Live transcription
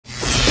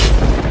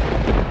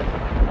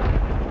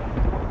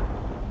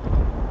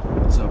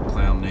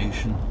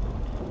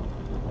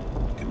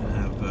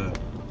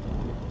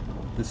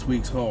this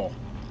week's haul.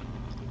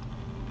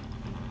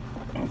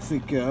 I don't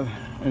think any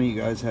of you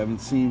guys haven't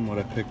seen what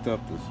I picked up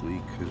this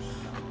week, because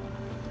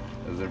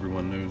as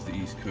everyone knows, the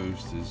East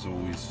Coast is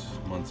always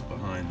months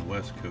behind the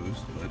West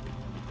Coast, but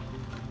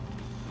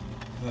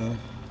I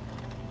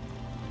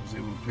was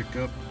able to pick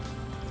up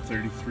a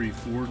 33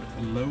 Ford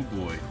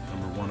Lowboy,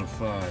 number 1 of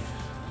 5.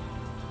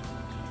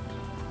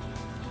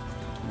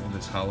 In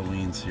this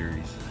Halloween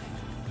series.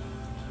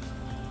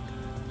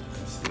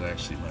 This is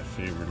actually my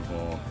favorite of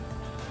all.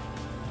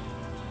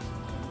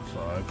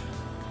 Number 5.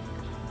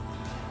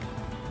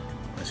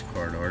 Nice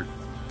card art.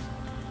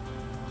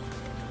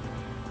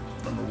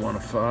 Number 1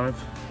 of 5.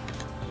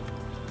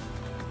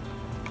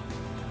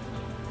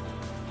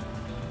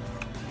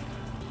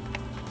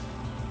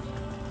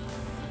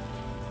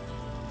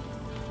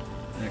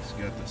 Next,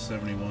 we got the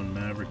 71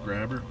 Maverick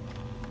Grabber.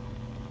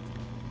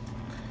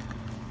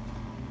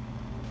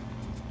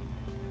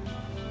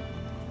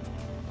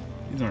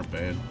 These aren't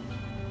bad.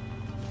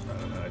 I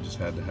don't know, I just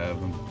had to have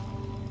them.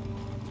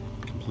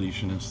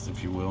 Completionists,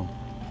 if you will.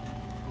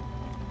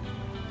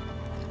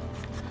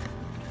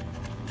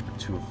 Number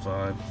 2 of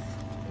 5.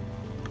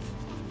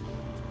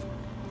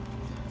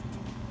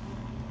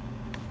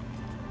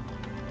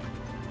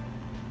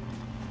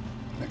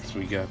 Next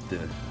we got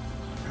the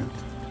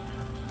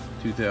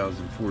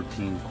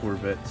 2014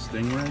 Corvette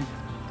Stingray.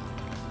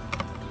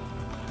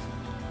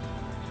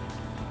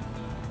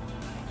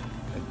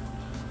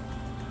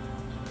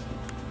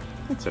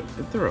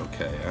 They're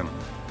okay. I don't know.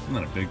 I'm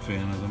not a big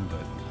fan of them,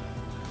 but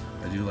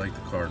I do like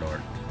the card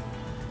art.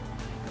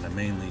 And I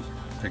mainly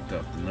picked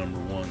up the number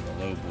 1, the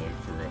Lowboy,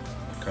 for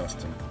a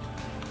custom.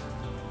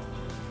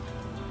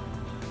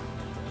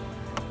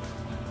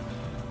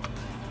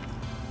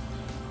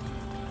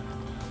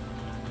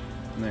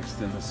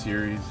 Next in the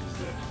series is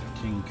the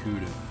King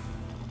Cuda.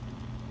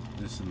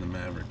 This and the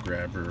Maverick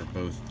Grabber are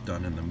both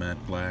done in the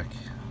matte black.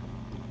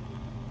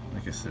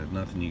 Like I said,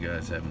 nothing you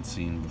guys haven't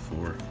seen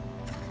before.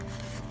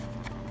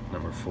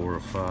 Number 4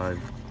 of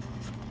 5.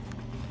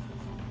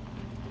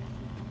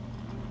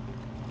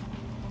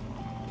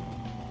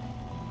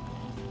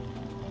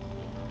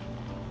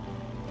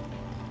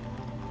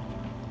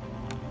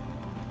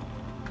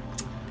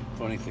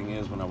 Funny thing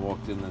is, when I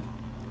walked in the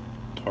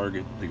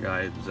Target, the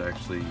guy was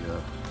actually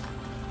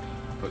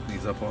putting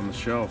these up on the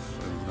shelf,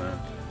 and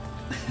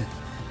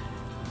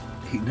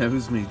he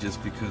knows me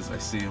just because I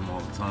see him all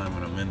the time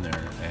when I'm in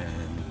there,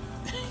 and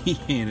he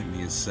handed me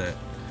his set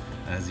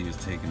as he was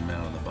taking them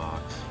out of the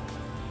box.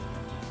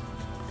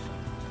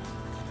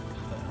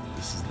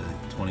 This is the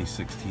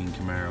 2016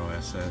 Camaro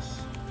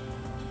SS.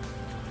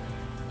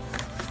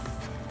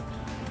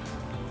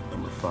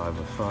 Number 5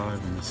 of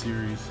 5 in the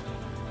series.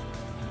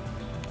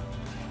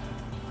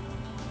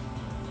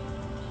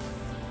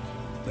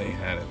 They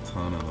had a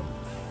ton of them.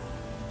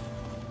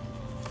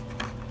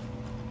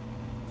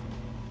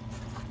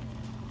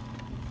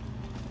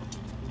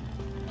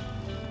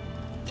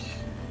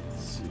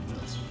 Let's see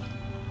what else.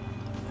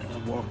 And I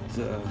walked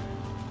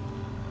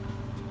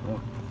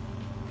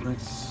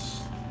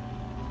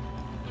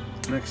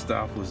next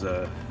stop was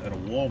at a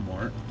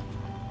Walmart.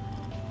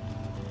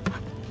 I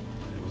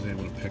was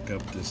able to pick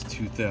up this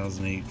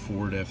 2008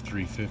 Ford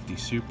F350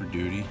 Super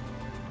Duty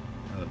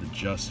out of the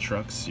Just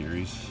Trucks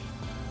series.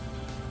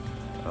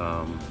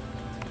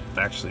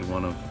 Actually,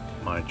 one of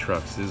my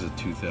trucks is a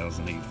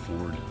 2008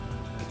 Ford.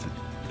 It's a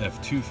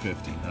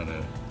F250, not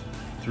a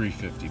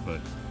 350, but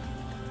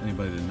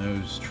anybody that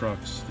knows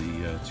trucks, the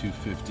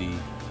 250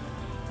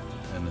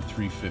 and the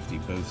 350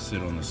 both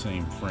sit on the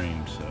same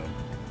frame, so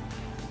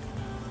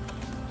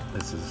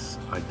this is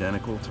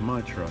identical to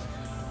my truck.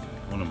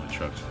 One of my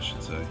trucks, I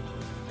should say.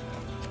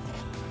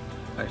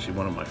 Actually,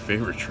 one of my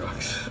favorite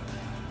trucks.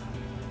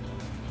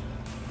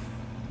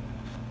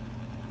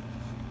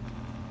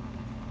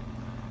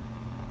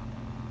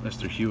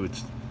 Mr.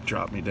 Hewitt's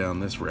dropped me down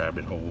this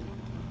rabbit hole.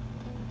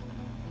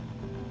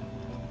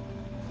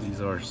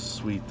 These are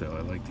sweet, though.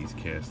 I like these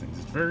castings.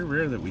 It's very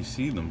rare that we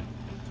see them,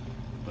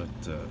 but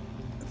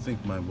I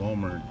think my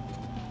Walmart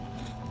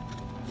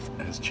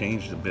has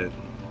changed a bit,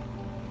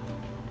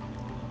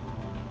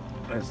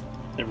 as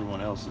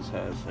everyone else's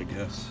has, I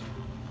guess.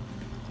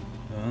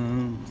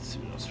 Let's see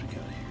what else we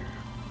got here.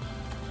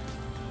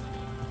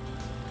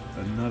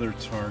 Another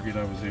Target,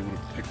 I was able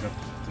to pick up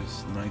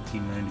this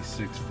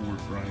 1996 Ford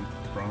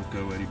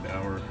Bronco Eddie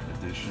Bauer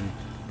edition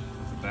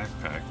with a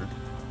backpacker.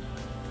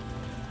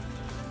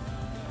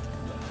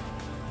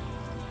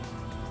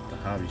 The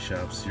Hobby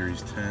Shop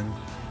Series 10,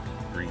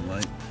 green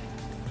light.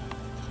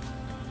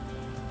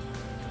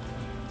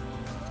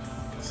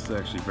 This is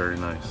actually very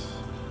nice.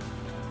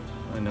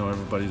 I know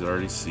everybody's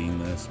already seen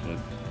this, but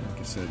like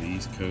I said, the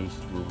East Coast,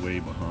 we're way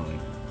behind.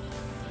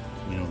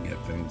 We don't get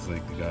things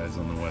like the guys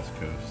on the West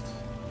Coast.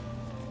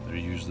 They're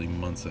usually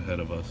months ahead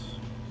of us,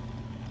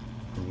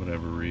 for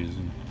whatever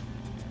reason.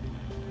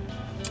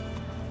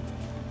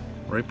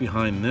 Right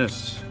behind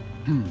this,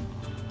 on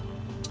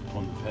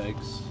the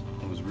pegs,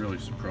 I was really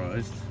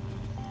surprised,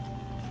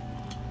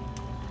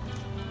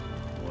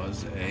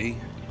 was a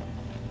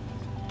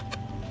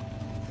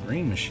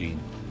Green Machine.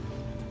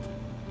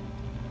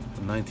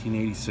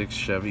 1986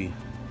 Chevy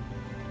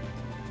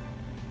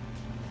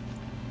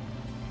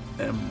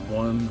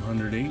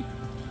M1008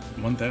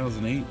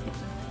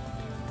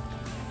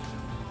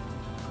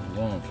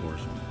 law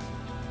enforcement.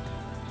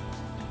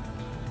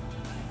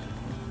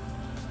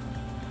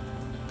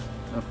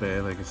 Not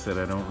bad. Like I said,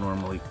 I don't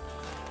normally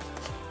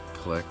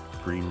collect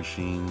green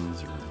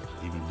machines or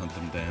even hunt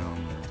them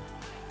down.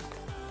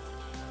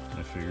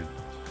 I figured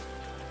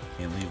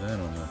can't leave that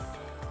on the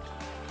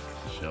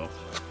shelf.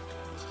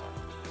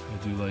 I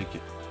do like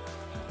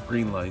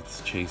green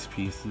lights, chase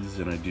pieces,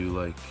 and I do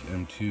like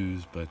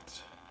M2s, but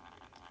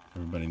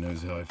everybody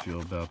knows how I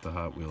feel about the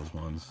Hot Wheels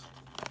ones.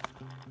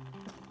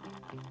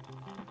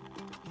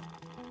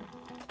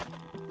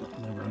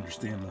 I'll never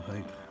understand the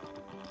hype.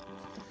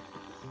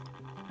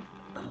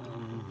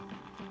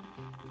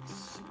 Let's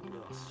see what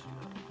else.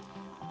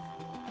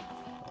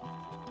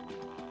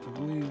 I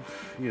believe,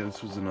 yeah,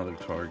 this was another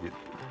Target.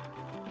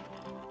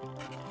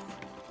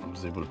 I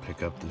was able to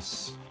pick up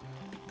this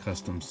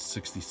custom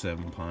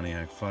 67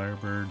 Pontiac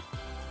Firebird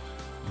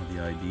with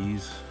the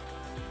IDs.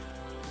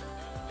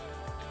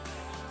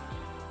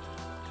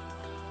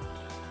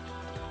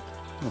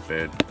 Not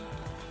bad.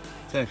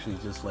 It's actually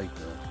just like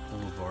the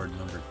Boulevard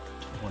number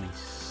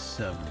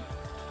 27.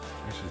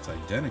 Actually, it's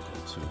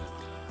identical to it.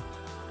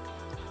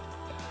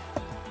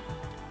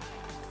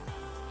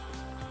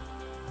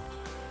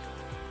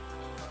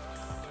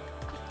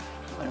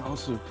 I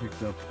also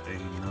picked up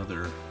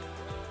another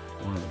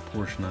one of the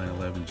Porsche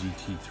 911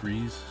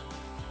 GT3s.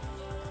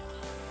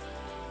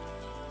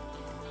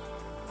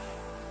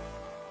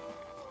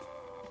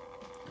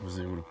 I was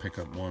able to pick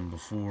up one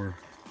before.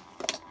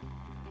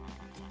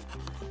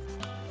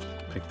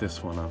 Pick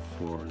this one up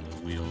for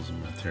the wheels. I'm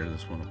going to tear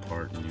this one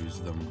apart and use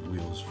them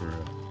wheels for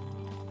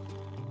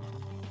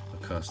a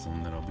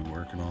custom that I'll be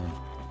working on.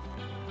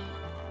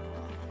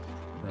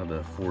 Now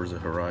the Forza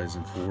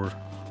Horizon 4.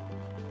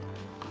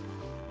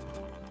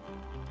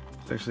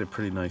 It's actually a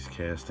pretty nice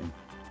casting.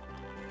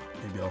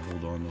 Maybe I'll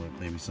hold on to it.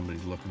 Maybe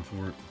somebody's looking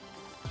for it.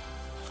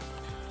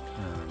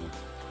 I don't know.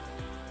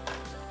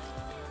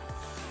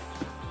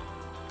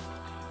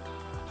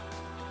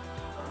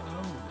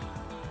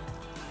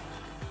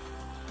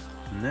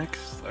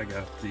 Next, I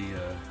got the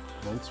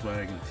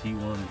Volkswagen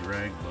T1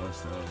 drag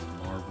bus out of the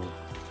Marvel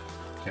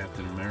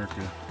Captain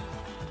America.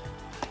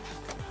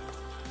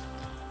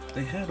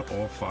 They had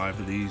all 5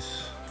 of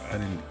these. I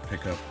didn't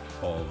pick up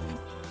all of them.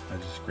 I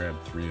just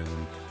grabbed 3 of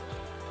them.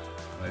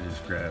 I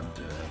just grabbed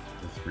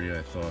the 3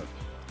 I thought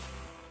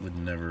would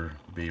never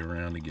be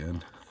around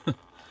again.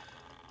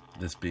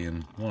 This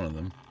being one of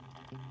them.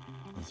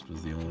 This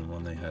was the only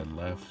one they had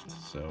left,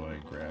 so I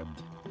grabbed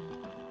it.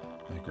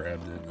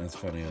 And it's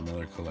funny,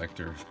 another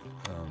collector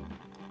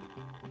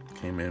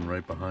came in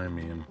right behind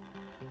me and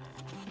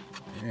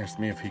asked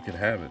me if he could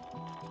have it.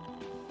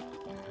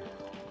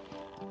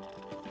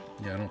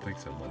 Yeah, I don't think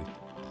so, buddy.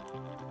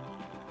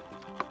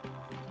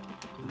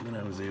 And then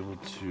I was able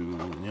to,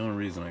 the only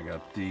reason I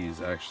got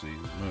these actually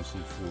is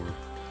mostly for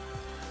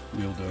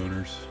wheeled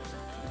owners.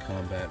 The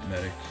Combat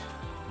Medic,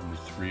 number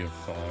 3 of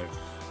 5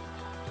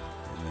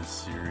 in this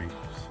series.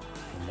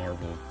 The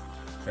Marvel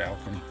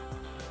Falcon.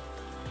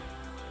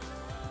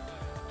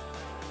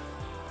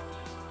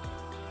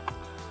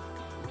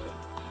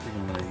 I think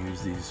I'm going to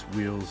use these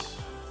wheels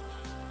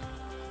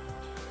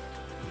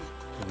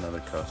for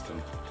another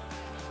custom.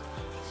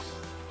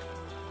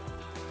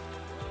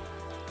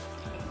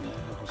 I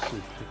also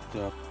picked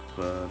up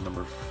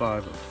number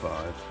 5 of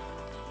 5.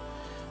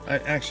 I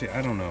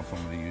don't know if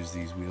I'm going to use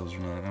these wheels or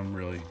not.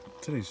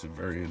 Today's a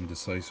very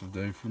indecisive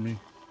day for me.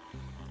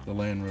 The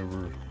Land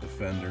Rover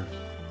Defender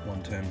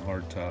 110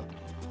 hardtop.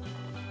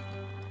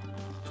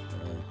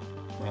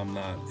 I'm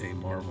not a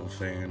Marvel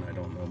fan. I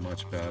don't know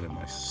much about it.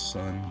 My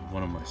son,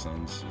 one of my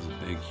sons, is a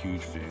big,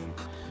 huge fan.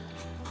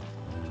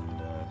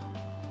 And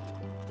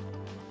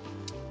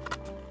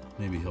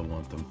maybe he'll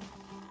want them.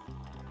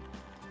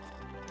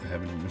 I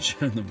haven't even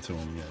shown them to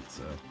him yet,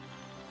 so.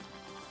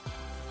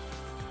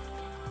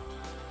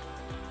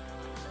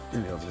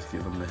 Maybe I'll just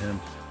give them to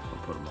him. I'll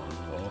put them on his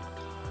wall.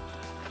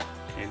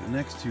 Okay, the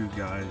next 2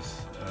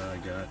 guys I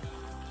got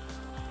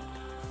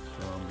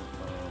from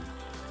a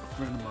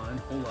friend of mine,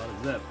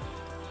 Wholelotazepp.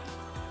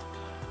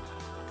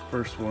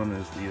 First one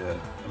is the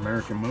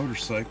American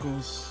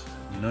Motorcycles,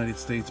 United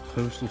States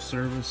Postal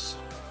Service,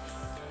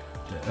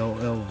 the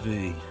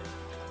LLV.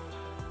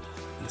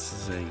 This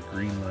is a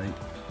green light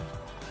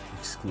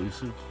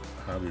exclusive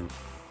hobby.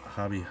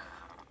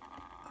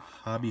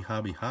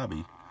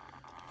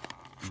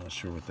 I'm not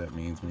sure what that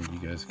means. Maybe you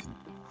guys can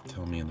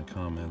tell me in the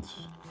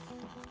comments.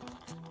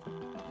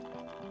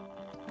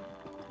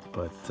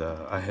 But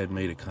I had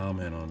made a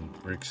comment on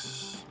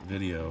Rick's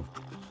video,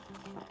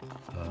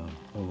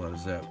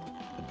 Wholelotazepp,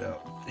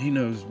 about, he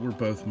knows we're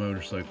both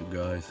motorcycle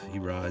guys. He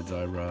rides,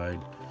 I ride,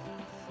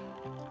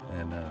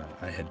 and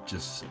I had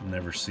just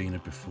never seen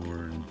it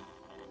before, and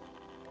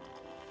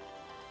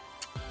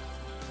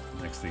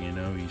next thing you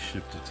know, he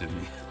shipped it to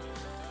me.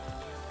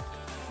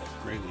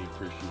 I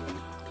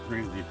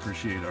greatly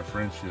appreciate our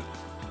friendship.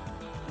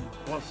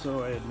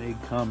 Also, I had made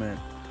comment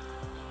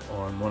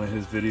on one of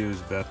his videos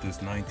about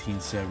this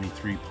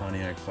 1973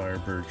 Pontiac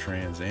Firebird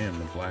Trans Am,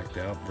 the blacked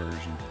out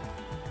version.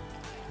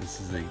 This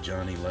is a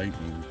Johnny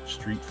Lightning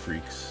Street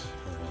Freaks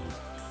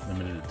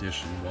limited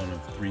edition, one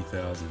of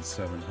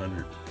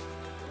 3,700.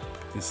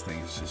 This thing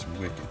is just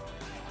wicked.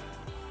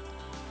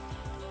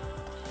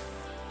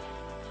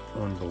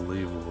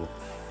 Unbelievable.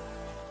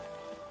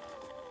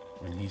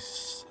 When he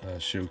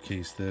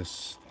showcased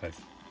this, I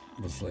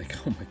was like,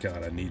 oh my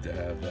god, I need to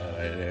have that.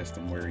 I had asked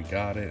him where he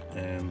got it,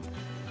 and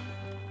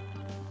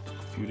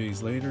a few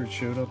days later it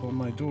showed up on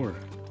my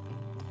doorstep.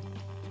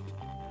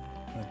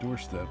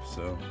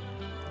 So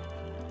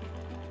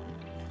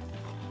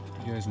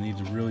you guys need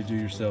to really do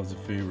yourselves a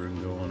favor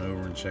and go on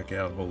over and check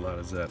out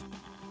Wholelotazepp.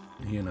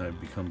 He and I have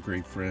become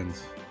great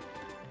friends.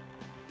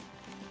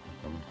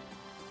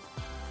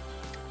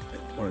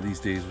 One of these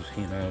days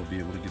he and I will be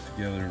able to get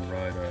together and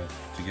ride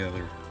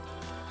together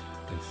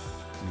if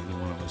neither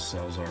one of us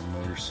sells our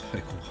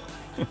motorcycle.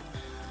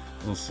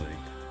 We'll see.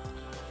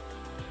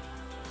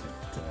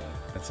 But,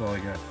 that's all I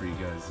got for you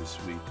guys this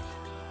week.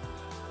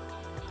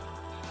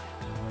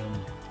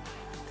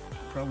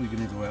 Probably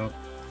gonna go out,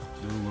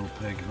 do a little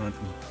peg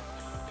hunting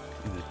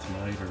either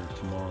tonight or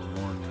tomorrow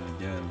morning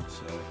again,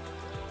 so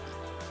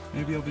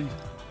maybe I'll be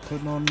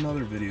putting on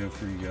another video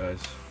for you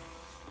guys.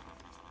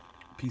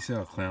 Peace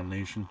out, Clown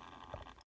Nation.